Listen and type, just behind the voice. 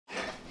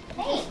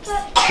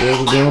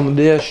We're doing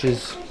the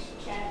dishes.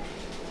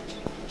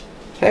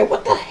 Hey,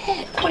 what the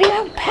heck? What do you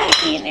have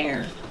packing in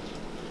there?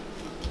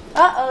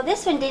 Uh-oh,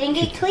 this one didn't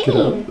get clean. Get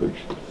out of the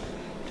picture.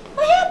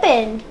 What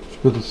happened?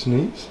 With a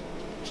sneeze?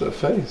 What's that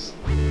face?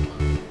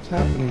 What's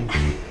happening?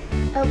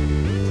 Oh,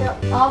 so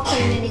I'll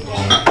clean it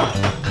again.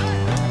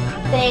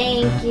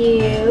 Thank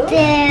you.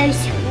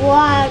 There's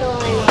water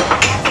on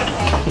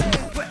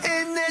it. We're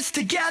in this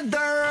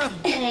together.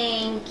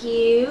 Thank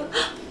you.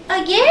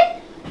 Again?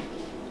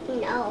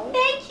 No.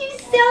 Thank you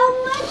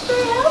so much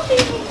for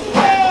helping me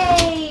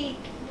today.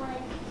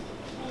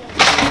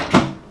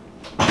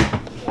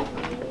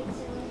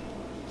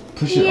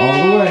 Push it all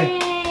the way.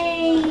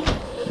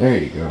 There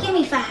you go. Give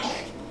me 5.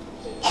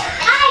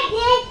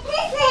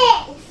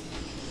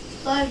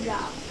 Good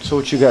job. So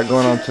what you got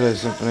going on today,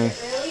 Symphony?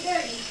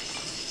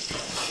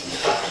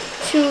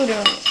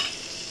 Tutor.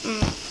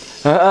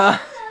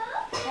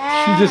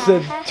 She just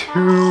said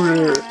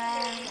tutor.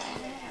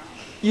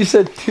 You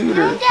said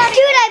tutor. Dude,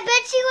 I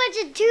bet she wants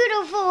a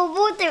tutor for a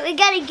water. We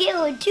gotta get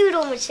her a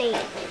tutor machine.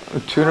 A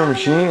tutor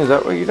machine? Is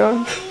that what you're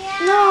doing?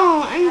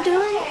 No, I'm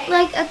doing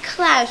like a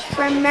class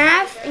for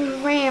math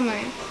and grammar.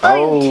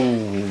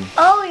 Oh.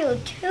 Oh, you're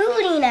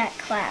tutoring that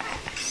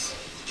class.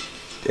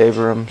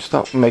 Abram,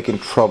 stop making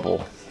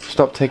trouble.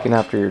 Stop taking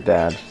after your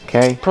dad,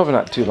 okay? Probably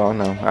not too long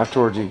now.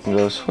 Afterwards you can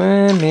go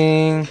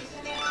swimming.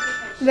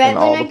 Right in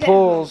all the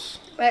pools.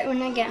 Right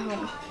when I get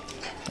home.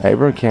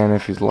 Abram can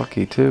if he's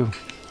lucky too.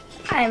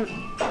 I'm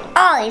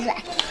always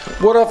lucky.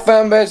 What up,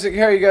 fam basic?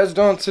 How you guys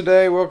doing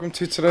today? Welcome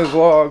to today's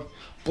vlog.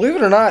 Believe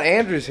it or not,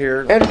 Andrew's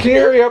here. And can you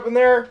hurry up in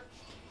there?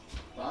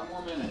 5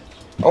 more minutes.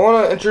 I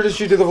want to introduce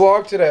you to the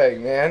vlog today,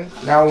 man.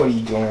 Now what are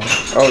you doing?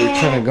 Oh, you're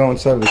trying to go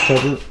inside the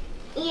cupboard?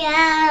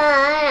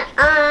 Yeah,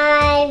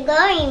 I'm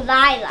going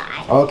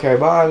bye-bye. Okay,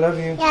 bye. I love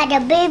you. Yeah, the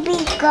baby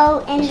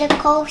go in the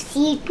car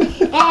seat. Never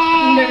seen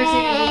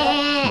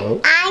it.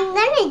 Nope. I'm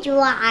gonna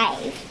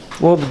drive.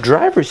 Well, the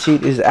driver's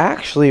seat is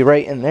actually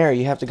right in there.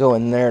 You have to go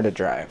in there to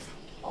drive.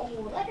 Oh,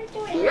 let her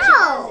do it.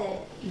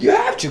 No. You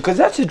have to, because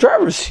that's the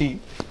driver's seat.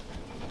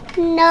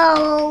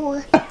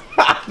 No.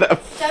 The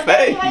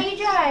face. How you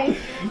drive?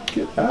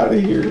 Get out of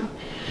here.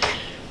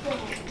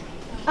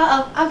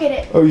 Uh-oh, I'll get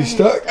it. Oh, you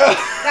stuck?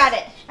 Got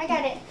it. I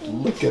got it.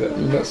 Look at it.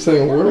 You're not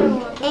saying a word.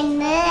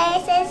 And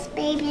this is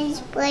baby's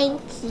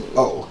blankie.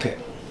 Oh, okay.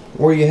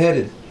 Where are you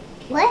headed?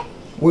 What?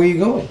 Where are you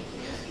going?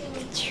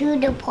 To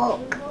the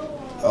park.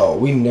 Oh,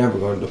 we never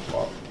go to the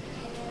park.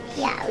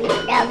 Yeah, we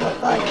never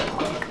go to the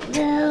park.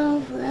 No,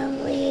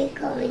 when we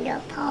go to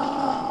the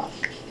park.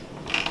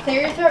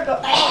 Clear your throat, go.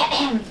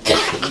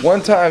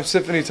 One time,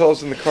 Symphony told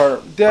us in the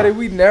car, Daddy,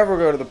 we never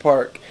go to the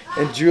park.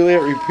 And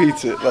Juliet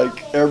repeats it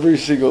like every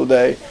single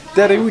day.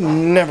 Daddy, we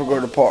never go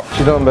to the park. What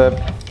you doing, babe?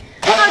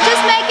 Oh,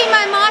 just making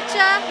my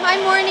matcha, my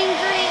morning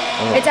drink.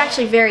 Oh. It's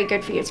actually very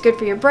good for you. It's good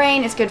for your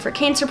brain, it's good for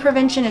cancer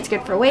prevention, it's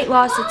good for weight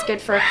loss, it's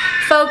good for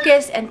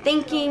focus and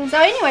thinking. So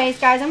anyways,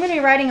 guys, I'm going to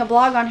be writing a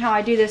blog on how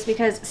I do this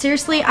because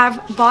seriously,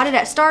 I've bought it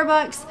at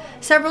Starbucks,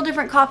 several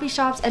different coffee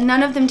shops, and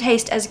none of them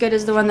taste as good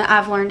as the one that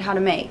I've learned how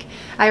to make.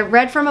 I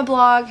read from a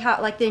blog how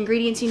like the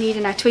ingredients you need,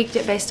 and I tweaked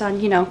it based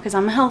on, you know, because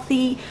I'm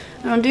healthy.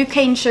 I don't do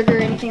cane sugar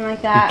or anything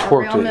like that. You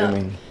or twerked real it, milk. I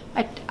mean.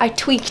 I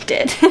tweaked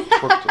it.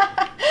 Twerked it.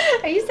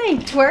 Are you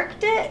saying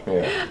twerked it?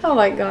 Yeah. Oh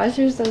my gosh,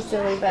 you're so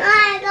silly, but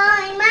I'm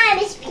going to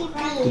Mommy's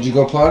pee-pee. Did you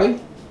go potty?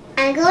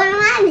 I'm going to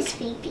Mommy's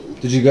pee-pee.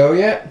 Did you go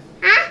yet?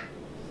 Huh?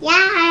 Yeah,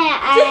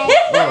 I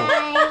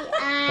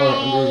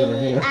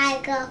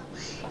go.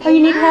 Oh,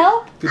 you need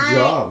help? Good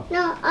job.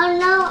 No, oh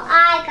no,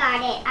 I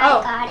got it. I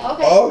got it.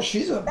 Okay. Oh,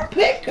 she's a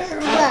big girl.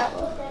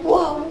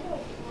 Whoa.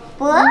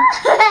 What?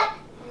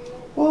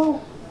 Whoa.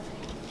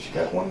 She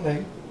got one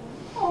leg.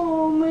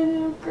 Oh, my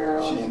little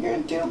girl. She's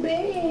getting too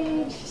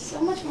big. She's so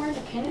much more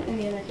independent than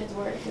the other kids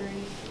were at 3.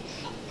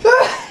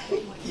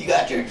 You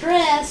got your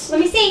dress.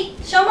 Let me see.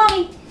 Show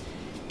mommy.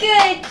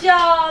 Good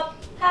job.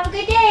 Have a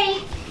good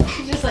day.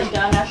 She's just like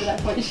done after that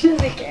point. She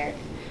doesn't care.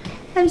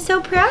 I'm so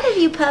proud of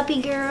you,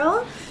 puppy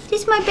girl.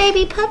 This is my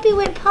baby puppy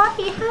with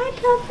potty. Hi,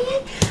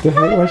 puppy. The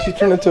hell? Why'd she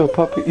turn into a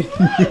puppy?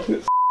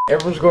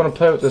 Everyone's going to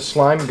play with the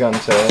slime gun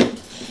today.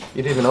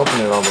 You didn't even open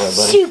it all the way,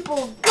 buddy.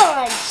 Super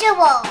gun,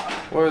 super.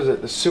 What is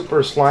it? The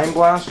super slime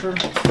blaster?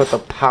 Put the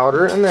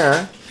powder in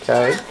there.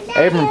 Okay.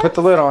 Abram, put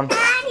the lid on.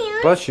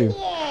 Bless you.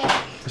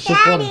 It's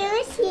just one.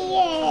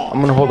 I'm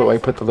going to hold it while you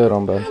put the lid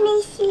on, bud.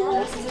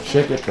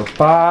 Shake it for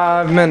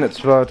 5 minutes,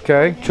 bud,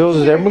 okay? Jules,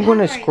 is everyone going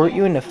to squirt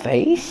you in the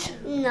face?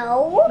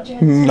 No.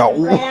 No.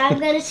 But I'm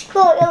going to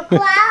squirt your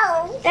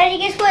clown. Daddy,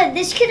 guess what?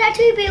 This could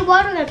actually be a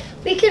water gun.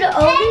 We could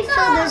only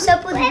fill this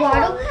up with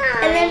water,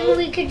 and then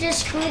we could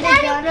just screw the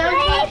gun on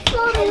it,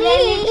 and then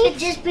it could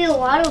just be a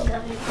water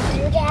gun.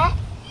 Do that,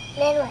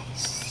 then we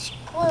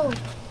screw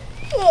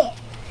it.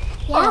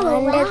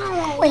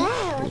 Yeah, wait.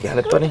 You got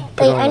it, buddy?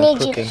 Put Wait, it on I the need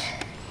you. cookie.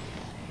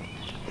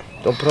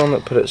 Don't put on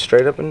it. Put it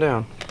straight up and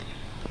down.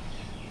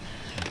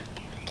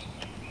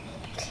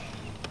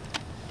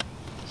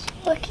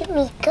 Look at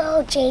me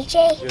go,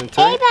 JJ. You gonna take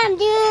it? Abram,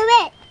 do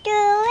it. Do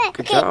it.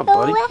 Good Okay, job, do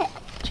buddy. it.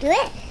 Do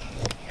it.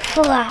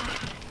 Wow.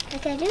 I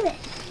can do it.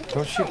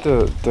 Don't shoot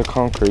the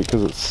concrete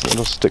because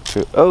it'll stick to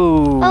it.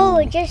 Oh.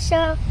 Oh, just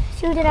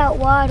shoot it out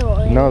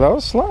water. No, that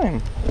was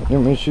slime. You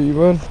want me to shoot you,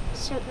 bud?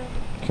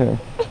 Okay.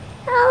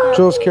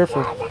 Jules,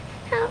 careful.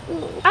 Help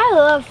me. I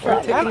love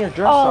slime. taking your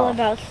dress all off.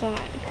 about slime.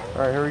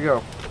 All right, here we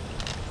go.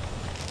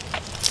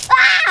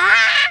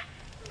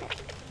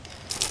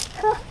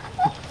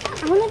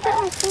 I want to put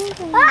my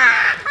finger.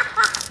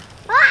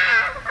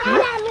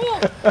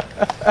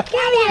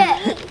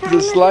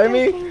 Is it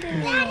slimy?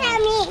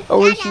 Oh,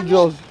 where's she,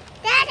 Jules?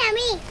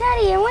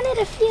 Daddy, I wanted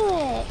to feel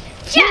it.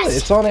 Yes!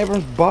 It's on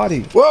Abram's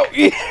body. Whoa!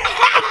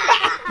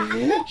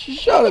 She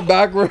shot it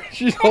backwards.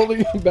 She's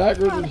holding it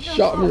backwards and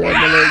shot me right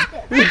in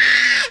the leg.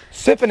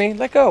 Symphony,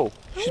 let go.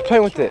 She's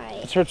playing with it.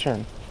 It's her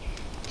turn.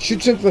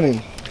 Shoot Symphony.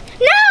 No,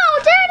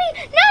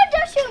 Daddy! No,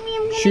 don't shoot me.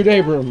 I'm gonna Shoot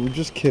Abram. I'm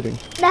just kidding.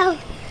 No.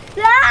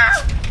 No!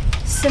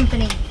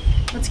 Symphony.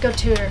 Let's go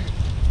toot her.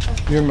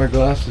 You're in my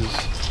glasses.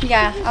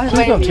 Yeah, I was Please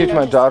waiting don't for you teach to my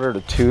notice. daughter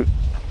to toot.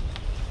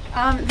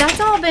 That's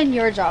all been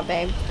your job,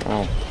 babe.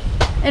 Oh.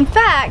 In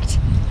fact,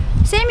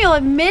 Samuel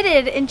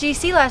admitted in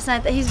GC last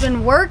night that he's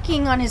been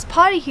working on his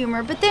potty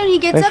humor, but then he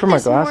gets Thanks up for my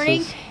this morning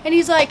glasses. and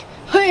he's like,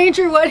 "Hey,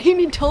 Andrew, why do you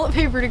need toilet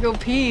paper to go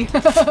pee?"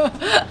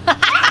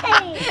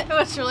 It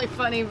was really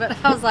funny, but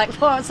I was like,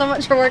 wow, so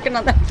much for working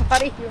on that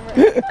potty humor.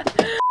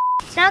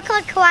 It's not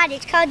called karate,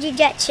 it's called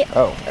jiu-jitsu.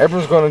 Oh,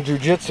 Abram's going to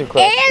jujitsu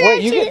class. And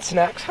Wait, you get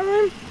snack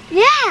time?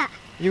 Yeah.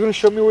 You gonna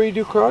show me where you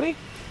do karate?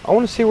 I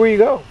want to see where you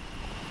go.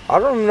 I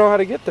don't even know how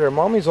to get there.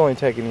 Mommy's only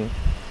taking you.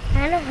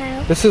 I know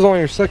how. This is only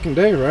your second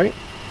day, right?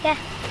 Yeah.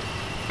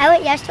 I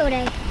went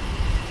yesterday.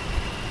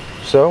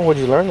 So, what'd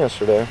you learn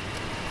yesterday?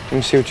 Let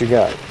me see what you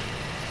got.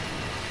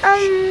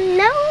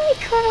 Not only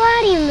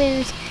karate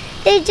moves.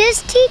 They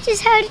just teach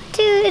us how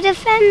to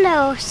defend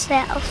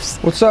ourselves.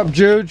 What's up,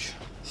 Juge?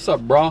 What's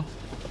up, bro?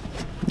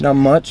 Not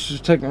much.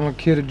 Just taking my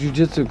kid to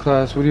jujitsu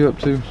class. What are you up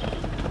to?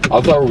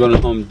 I thought we were going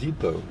to Home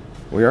Depot.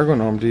 We are going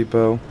to Home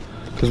Depot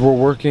because we're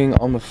working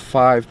on the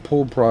 5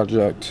 pool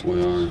project.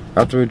 We are.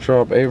 After we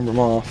drop Abram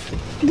off.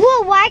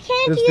 Well, why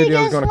can't This you video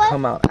is just going to walk?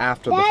 come out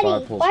after the Daddy,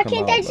 5 pools why come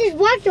can't out. I just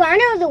walk through? I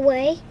know the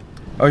way.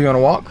 Oh, you want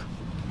to walk?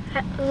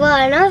 Well,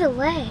 I know the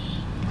way.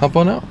 Hop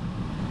on out.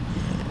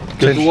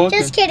 Get to walking.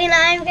 Just kidding,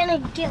 I'm gonna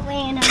get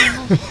way in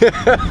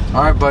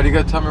All right, buddy, you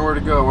got to tell me where to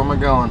go. Where am I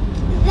going?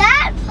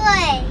 that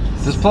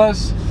place. This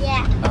place?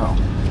 Yeah. Oh,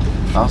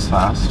 that was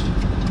fast.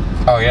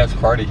 Oh, yeah, it's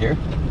party here.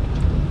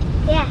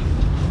 Yeah.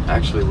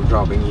 Actually, we're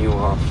dropping you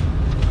off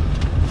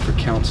for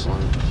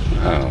counseling.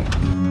 Oh.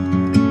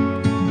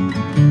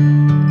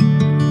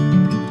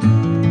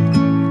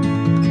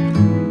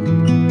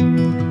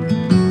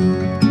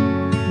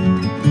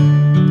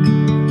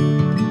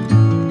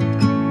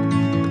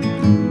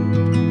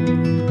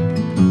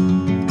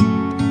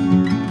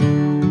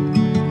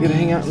 You gotta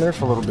hang out in there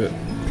for a little bit.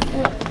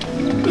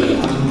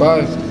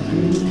 Bye.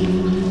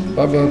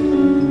 Bye, bud.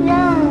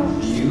 No.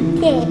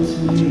 Stay.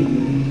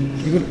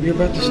 You're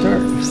about to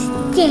start.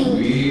 Stay.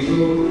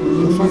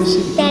 Go find a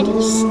seat.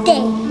 Daddy,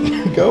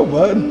 stay. Go,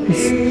 bud.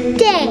 Stay.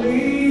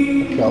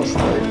 Okay, I'll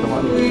stay. Come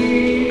on.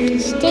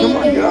 Stay. Come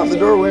on, get out the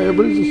doorway.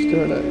 Everybody's just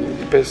staring at you.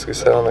 You basically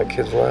sat on that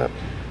kid's lap.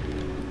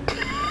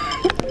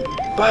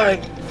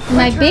 Bye.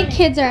 My big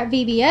kids are at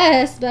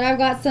VBS, but I've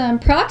got some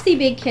proxy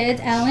big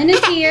kids. Ellen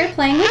is here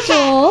playing with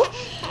Joel.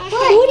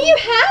 What do you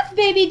have,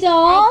 baby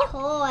doll?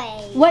 Toy.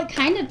 What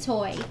kind of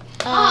toy?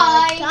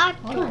 Dot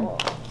doll.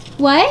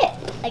 What?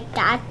 A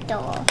dot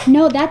doll.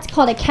 No, that's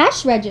called a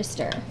cash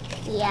register.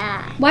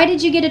 Yeah. Why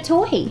did you get a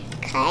toy?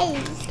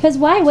 Cause. Because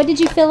why? What did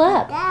you fill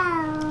up?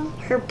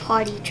 Her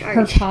potty chart.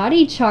 Her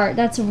potty chart.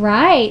 That's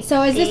right.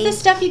 So is this the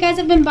stuff you guys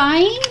have been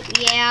buying?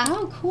 Yeah.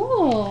 Oh,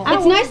 cool.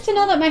 It's nice to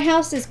know that my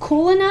house is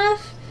cool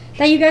enough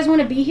that you guys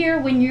want to be here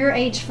when your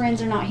age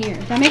friends are not here.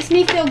 That makes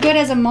me feel good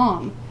as a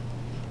mom.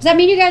 Does that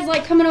mean you guys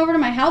like coming over to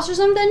my house or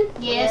something?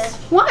 Yes.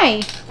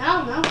 Why? I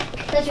don't know.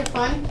 Because you're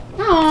fun.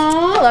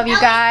 Aww. I love you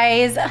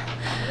guys.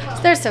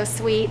 They're so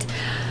sweet.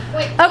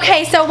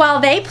 Okay, so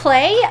while they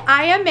play,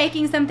 I am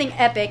making something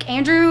epic.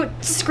 Andrew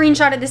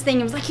screenshotted this thing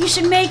and was like, you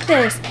should make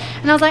this.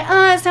 And I was like,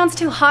 it sounds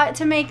too hot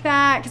to make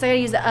that because I gotta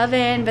use the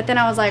oven. But then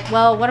I was like,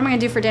 well, what am I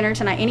gonna do for dinner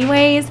tonight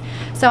anyways?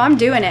 So I'm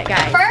doing it,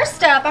 guys.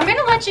 First up, I'm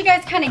gonna let you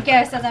guys kind of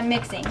guess as I'm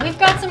mixing. We've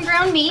got some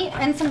ground meat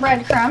and some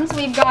breadcrumbs.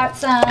 We've got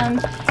some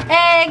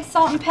eggs,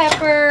 salt and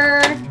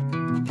pepper.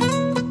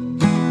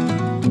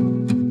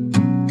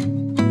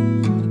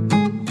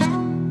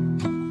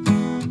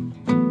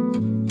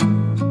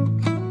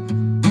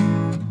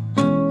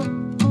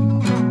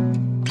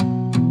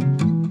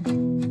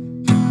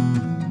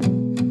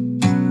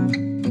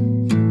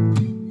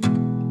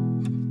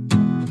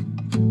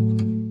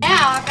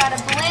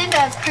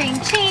 Cream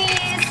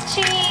cheese,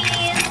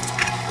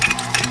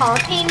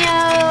 jalapenos.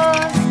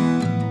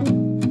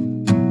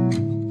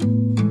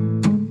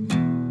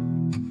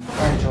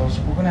 Alright, Joel,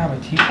 so we're gonna have a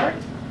tea party?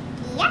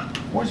 Yeah.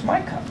 Where's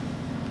my cup?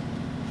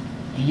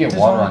 You get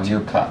water on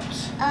your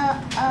cups.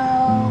 Uh-oh.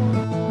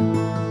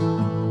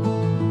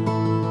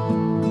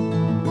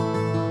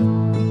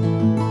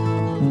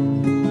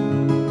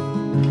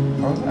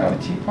 Are we gonna have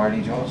a tea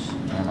party, Jules?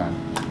 Okay.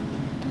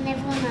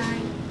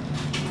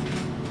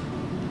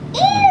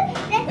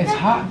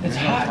 hot. It's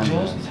hot,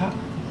 Jules. It's hot.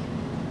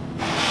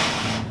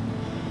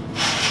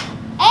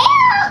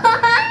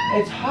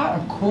 It's hot.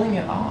 I'm cooling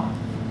it off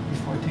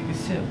before I take a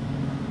sip.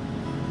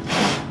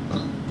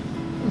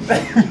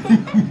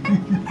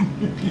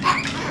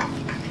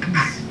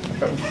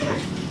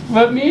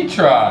 Let me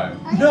try.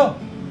 No.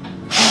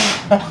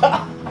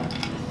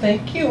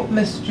 Thank you,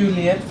 Miss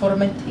Juliet, for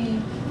my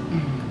tea.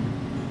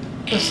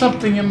 There's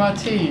something in my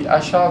tea. I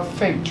shall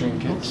fake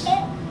drink it.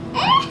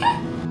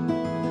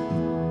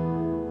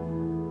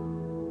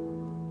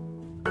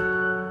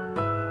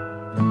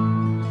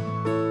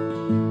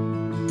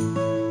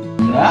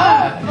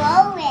 Nice.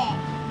 Blow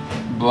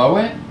it. Blow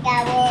it?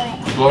 Yeah, blow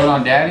it. Blow it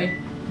on Daddy?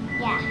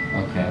 Yeah.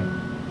 Okay.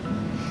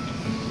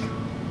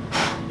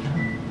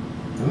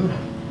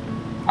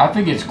 I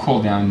think it's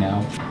cooled down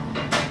now.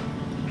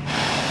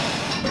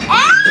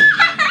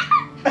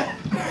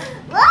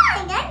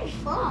 Whoa, that didn't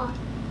fall.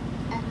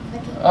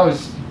 Oh,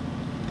 it's...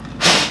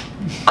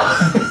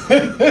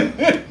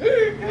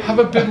 Have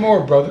a bit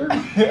more, brother.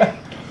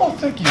 Oh,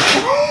 thank you.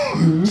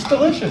 It's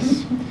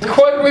delicious. It's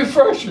quite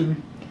refreshing.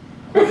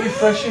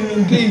 Refreshing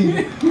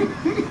indeed.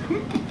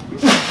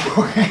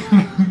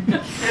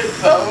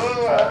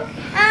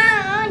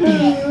 I'll do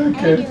it.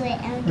 Okay. I'll do it.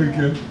 I'll do it.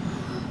 Okay.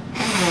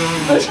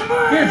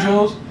 Here,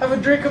 Jules, have a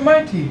drink of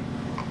my tea.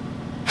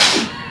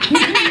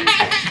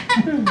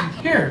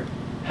 Here,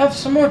 have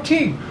some more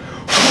tea.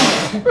 I'll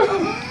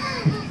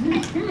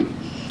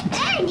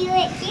do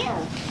it too.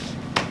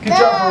 Good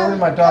job for ruining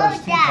my daughter's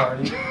tea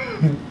party.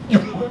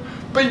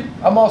 But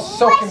I'm all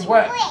soaking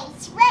wet.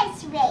 Race.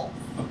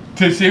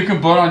 to see who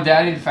can blow it on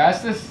Daddy the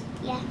fastest?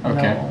 Yeah.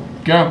 Okay. No.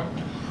 Go.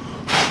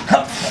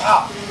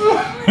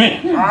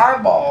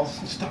 Eyeballs.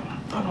 Stop.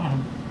 Put on him.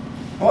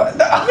 What?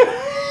 No.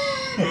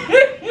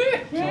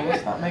 So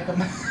let's not make them.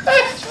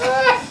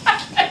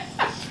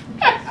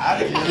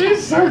 You're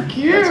so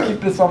cute. Let's keep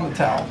this on the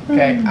towel.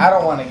 Okay, I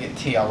don't want to get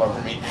tea all over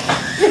me.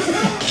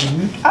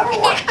 I don't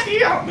want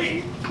tea on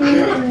me.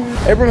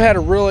 Abram had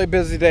a really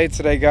busy day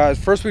today, guys.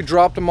 First we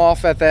dropped him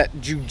off at that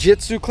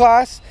jiu-jitsu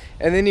class,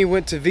 and then he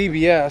went to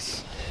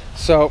VBS.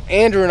 So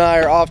Andrew and I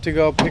are off to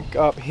go pick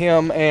up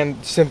him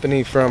and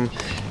Symphony from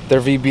their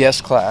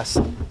VBS class.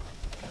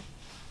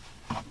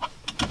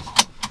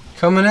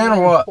 Coming in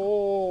or what?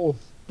 Poles.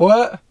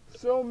 What?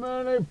 So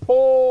many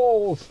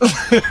poles.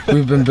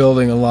 We've been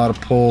building a lot of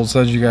poles,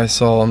 as you guys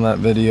saw in that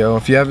video.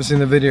 If you haven't seen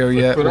the video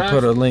yet, we'll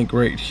put a link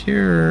right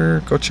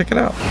here. Go check it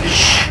out.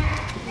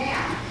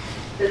 Now,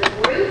 the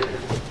group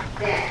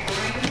that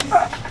brings the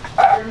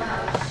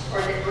most,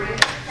 or that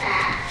brings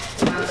fat,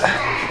 the most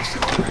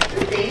fat,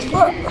 the things to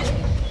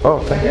do.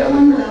 Oh, thank you.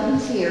 Everyone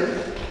volunteer,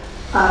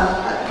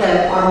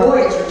 our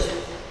voyagers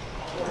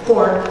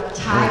for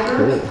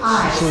Tiger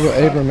Eyes. This is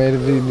what Abram made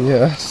of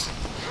VBS.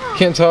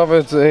 Can't tell if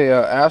it's a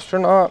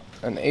astronaut,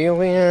 an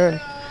alien,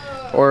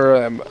 or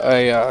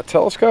a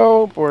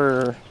telescope,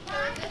 or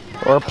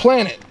a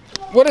planet.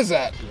 What is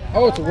that?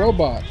 Oh, it's a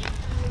robot.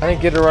 I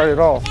didn't get it right at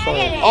all.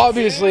 Sorry.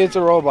 Obviously, it's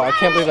a robot. I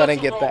can't believe I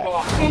didn't get that.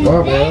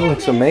 Wow, man, it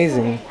looks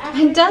amazing.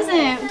 It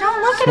doesn't.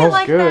 Don't look at it Smells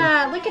like good.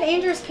 that. Look at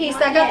Andrew's piece.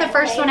 I got the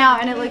first one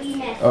out and it looks...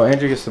 Oh,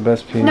 Andrew gets the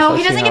best piece. No, I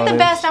he see doesn't how get it the is.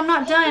 best. I'm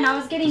not done. I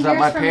was getting Is that yours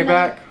my from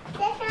payback?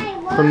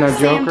 From that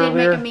Sam joke did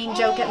make earlier? a mean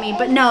joke at me,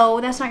 but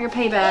no, that's not your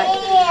payback.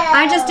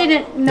 I just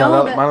didn't know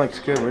No, that. mine looks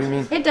good. What do you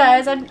mean? It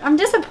does. I'm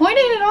disappointed.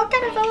 It all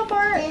kind of fell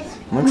apart.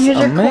 Looks Here's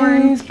your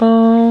corn.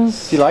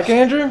 amazeballs. Do you like it,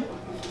 Andrew?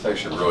 It's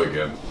actually really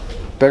good.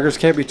 Beggars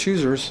can't be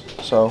choosers,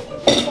 so.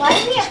 Why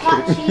do we have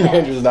hot Cheetos?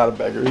 Andrew's not a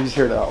beggar. He's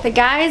here to help. The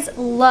guys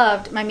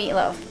loved my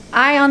meatloaf.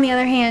 I, on the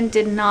other hand,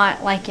 did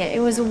not like it. It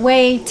was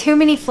way too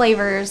many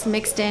flavors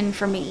mixed in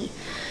for me.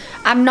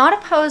 I'm not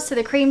opposed to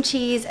the cream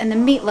cheese and the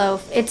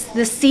meatloaf. It's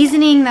the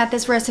seasoning that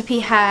this recipe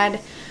had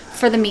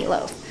for the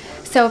meatloaf.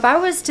 So if I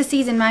was to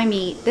season my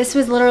meat, this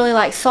was literally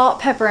like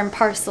salt, pepper, and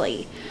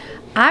parsley.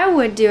 I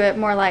would do it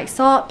more like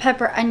salt,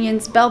 pepper,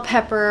 onions, bell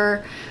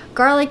pepper,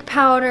 garlic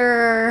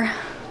powder,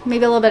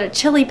 maybe a little bit of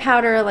chili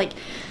powder. Like,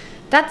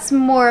 that's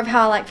more of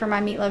how I like for my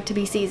meatloaf to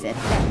be seasoned.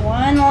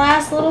 One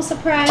last little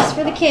surprise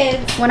for the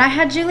kids. When I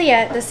had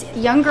Juliet, this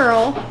young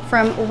girl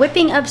from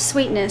Whipping Up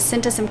Sweetness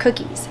sent us some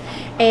cookies.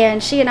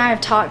 And she and I have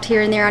talked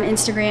here and there on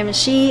Instagram, and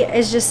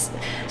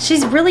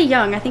she's really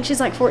young. I think she's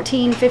like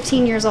 14,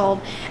 15 years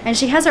old, and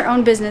she has her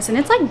own business, and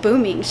it's like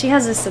booming. She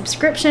has a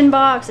subscription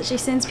box that she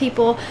sends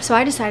people. So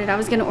I decided I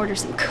was gonna order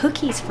some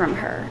cookies from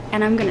her,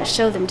 and I'm gonna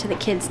show them to the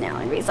kids now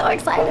and be so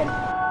excited.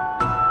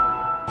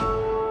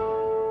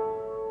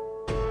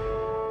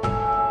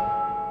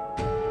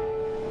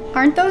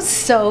 Aren't those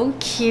so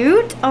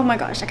cute? Oh my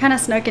gosh, I kind of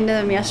snuck into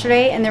them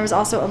yesterday, and there was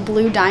also a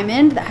blue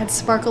diamond that had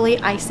sparkly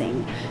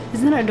icing.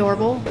 Isn't that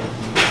adorable?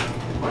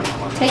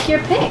 Take your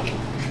pick.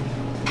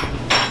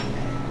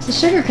 It's a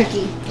sugar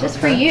cookie, just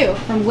for you,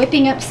 from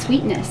Whipping Up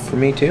Sweetness. For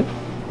me too?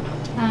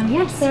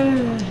 Yes.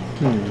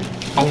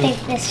 I think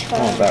this I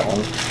want one. that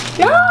one.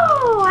 No,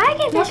 I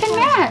get We this can one.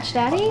 match,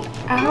 Daddy.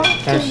 I'll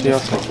Actually, I'll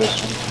take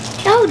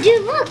this one. No,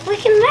 dude, look, we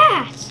can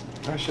match.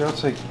 Actually, I'll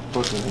take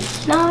both of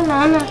these. No.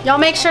 Y'all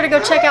make sure to go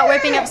check out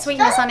Whipping Up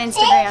Sweetness on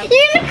Instagram.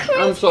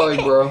 Unicorn. I'm sorry,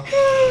 bro.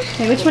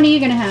 Okay, which one are you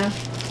gonna have?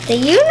 The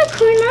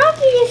unicorn,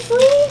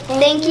 obviously.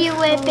 Thank you,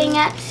 Whipping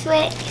Up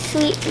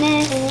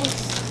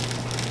Sweetness.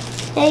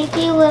 Thank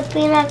you,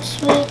 Whipping Up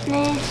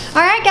Sweetness.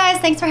 All right, guys,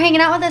 thanks for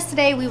hanging out with us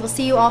today. We will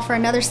see you all for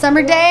another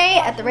summer day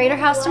at the Raider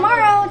House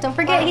tomorrow. Don't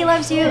forget he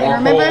loves you,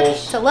 and remember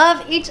to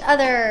love each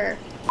other.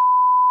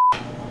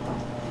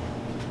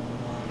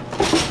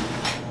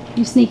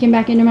 You sneaking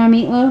back into my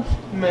meatloaf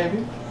Maybe.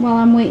 while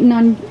I'm waiting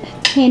on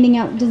handing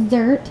out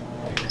dessert?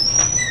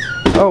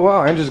 Oh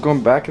wow, Andrew's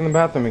going back in the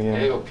bathroom again.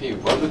 Hey, Pete,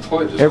 rub the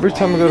toilet just Every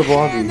time I go to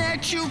vlogging.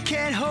 That you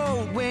can't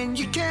hold when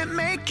you can't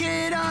make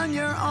it on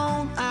your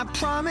own. I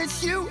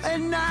promise you are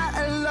not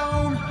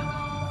alone.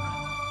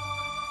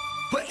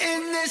 We're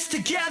in this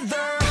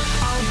together.